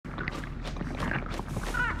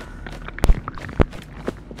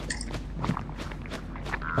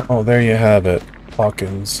Oh, there you have it,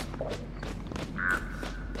 Hawkins.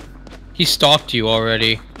 He stalked you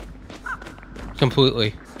already.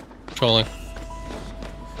 Completely. Trolling.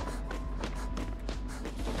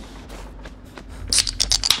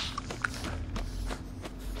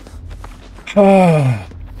 Man,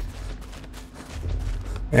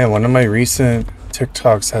 one of my recent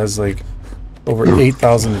TikToks has like over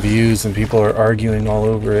 8,000 views and people are arguing all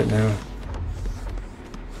over it now.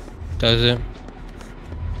 Does it?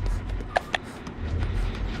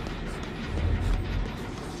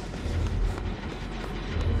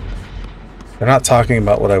 They're not talking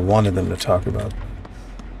about what I wanted them to talk about.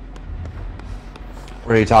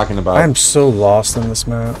 What are you talking about? I'm so lost in this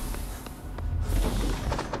map.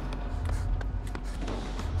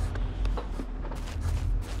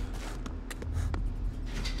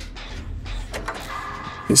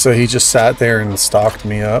 So he just sat there and stalked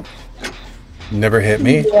me up. Never hit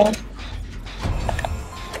me. Yeah.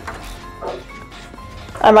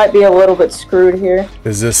 I might be a little bit screwed here.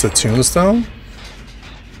 Is this a tombstone?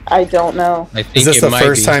 I don't know. I think Is this it the might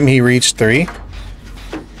first be. time he reached 3?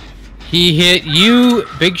 He hit you,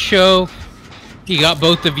 Big Show. He got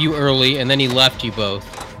both of you early, and then he left you both.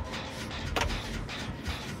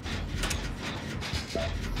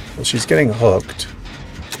 Well, she's getting hooked.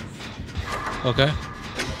 Okay.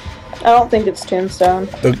 I don't think it's Tombstone.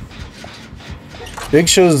 The Big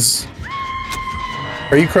Show's...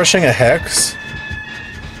 Are you crushing a hex?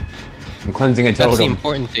 I'm cleansing a That's the totem.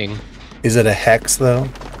 important thing. Is it a hex, though?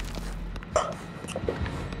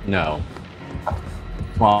 No.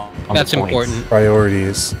 Well, on That's the points. important.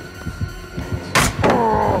 Priorities.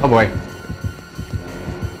 Oh boy.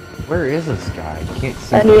 Where is this guy? I can't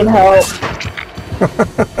see. I need help.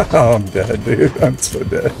 Oh, I'm dead, dude. I'm so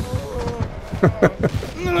dead.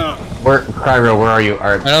 Where, Cryro, where are you?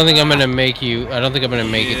 I don't think I'm gonna make you. I don't think I'm gonna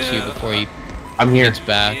make it to you before he I'm here. gets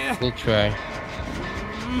back. We'll try.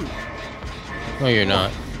 No, you're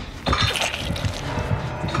not.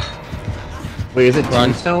 Wait, is it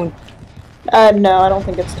Run. Tombstone? No, I don't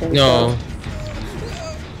think it's Tombstone. No.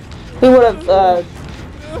 He would have,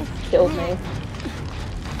 killed me.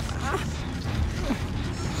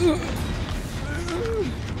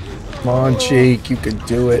 Come on, Jake. You can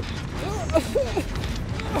do it.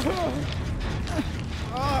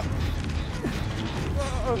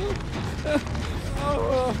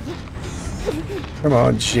 Come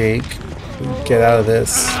on, Jake. Get out of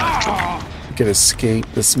this. You can escape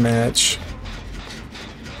this match.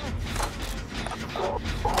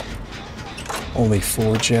 Only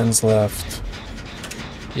 4 gens left.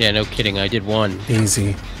 Yeah, no kidding. I did one.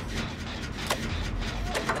 Easy.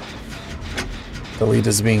 The lead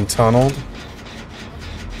is being tunneled.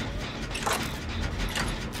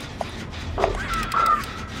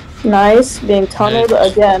 Nice, being tunneled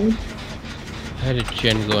again. I had a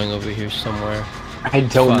gen going over here somewhere. I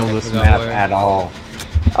don't Fuck, know I this forgot map where. at all.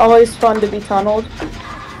 Always fun to be tunneled. It's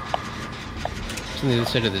on the other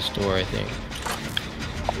side of this door, I think.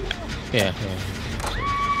 Yeah.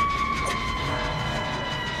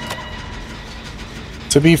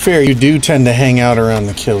 To be fair, you do tend to hang out around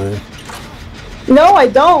the killer. No, I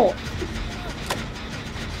don't.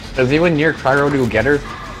 Is anyone near Cryro to go get her?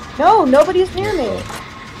 No, nobody's near me.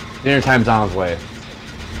 Dinner time's on its way.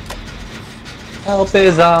 Help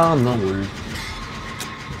is on the way.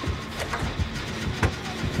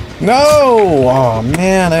 No! Oh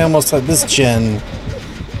man, I almost had this gen.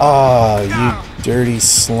 Ah, you dirty,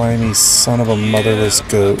 slimy son of a motherless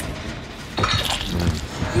goat.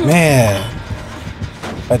 Man.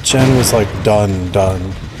 That gen was like done.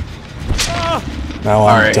 Now I'm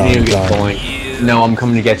Alright, I need to get done. going. No, I'm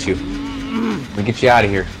coming to get you. Let me get you out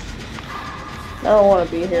of here. I don't want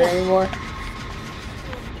to be here anymore.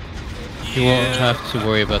 You won't have to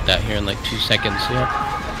worry about that here in like 2 seconds.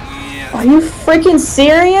 Yeah. Are you freaking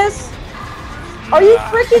serious? Are you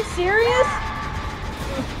freaking serious?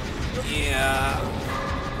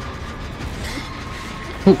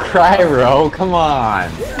 Cryro, come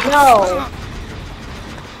on. No.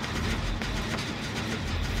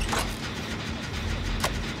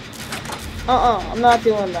 I'm not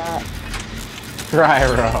doing that.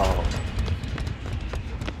 Cryro.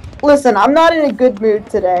 Listen, I'm not in a good mood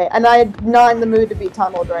today, and I'm not in the mood to be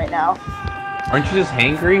tunneled right now. Aren't you just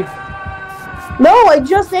hangry? No, I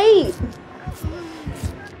just ate!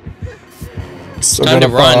 Still Time got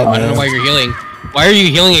to a run. bot, I don't know man. why you're healing. Why are you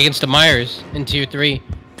healing against the Myers in tier 3?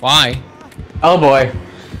 Why? Oh boy.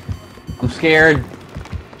 I'm scared.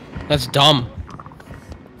 That's dumb.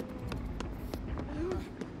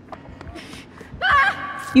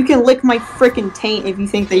 You can lick my frickin' taint if you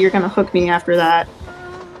think that you're gonna hook me after that.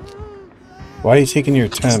 Why are you taking your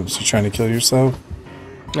attempts? You trying to kill yourself?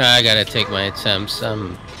 I gotta take my attempts.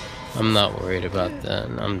 I'm not worried about that.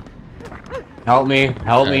 I'm Help me,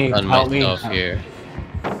 help me, on help me. myself here.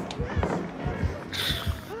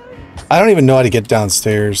 I don't even know how to get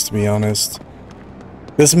downstairs, to be honest.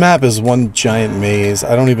 This map is one giant maze.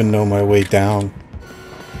 I don't even know my way down.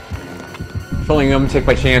 Trolling them, take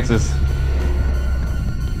my chances.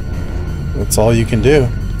 That's all you can do.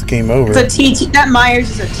 It's game over. It's a TT. That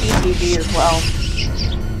Myers is a TTV as well.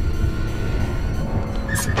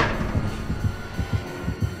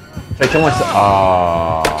 Should I kill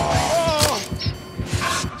myself?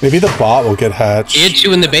 Maybe the bot will get hatched. He hit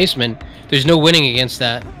you in the basement. There's no winning against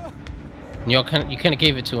that. And you kind of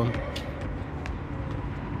gave it to him.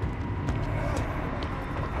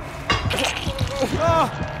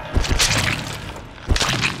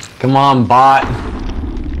 Come on, bot.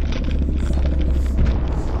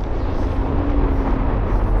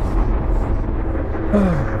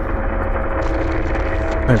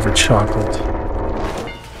 Time for chocolate.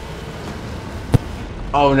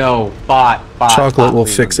 Oh no, bot. Chocolate bot, will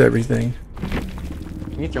please. fix everything.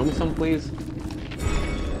 Can you throw me some, please?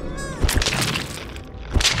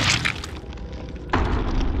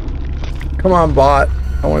 Come on, bot.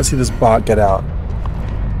 I want to see this bot get out.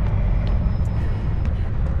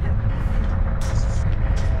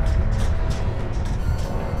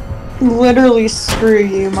 Literally screw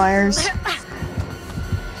you, Myers.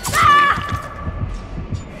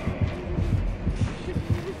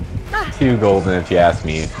 Too golden, if you ask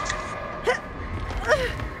me.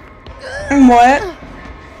 What?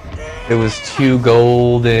 It was too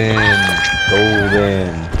golden.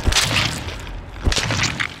 Golden.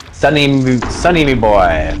 Sunny me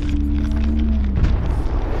boy.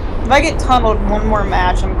 If I get tunneled one more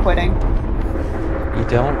match, I'm quitting. You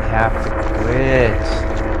don't have to quit.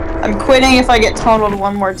 I'm quitting if I get tunneled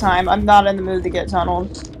one more time. I'm not in the mood to get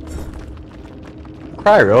tunneled.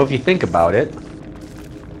 Cryro, if you think about it.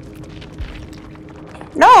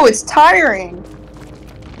 No, it's tiring.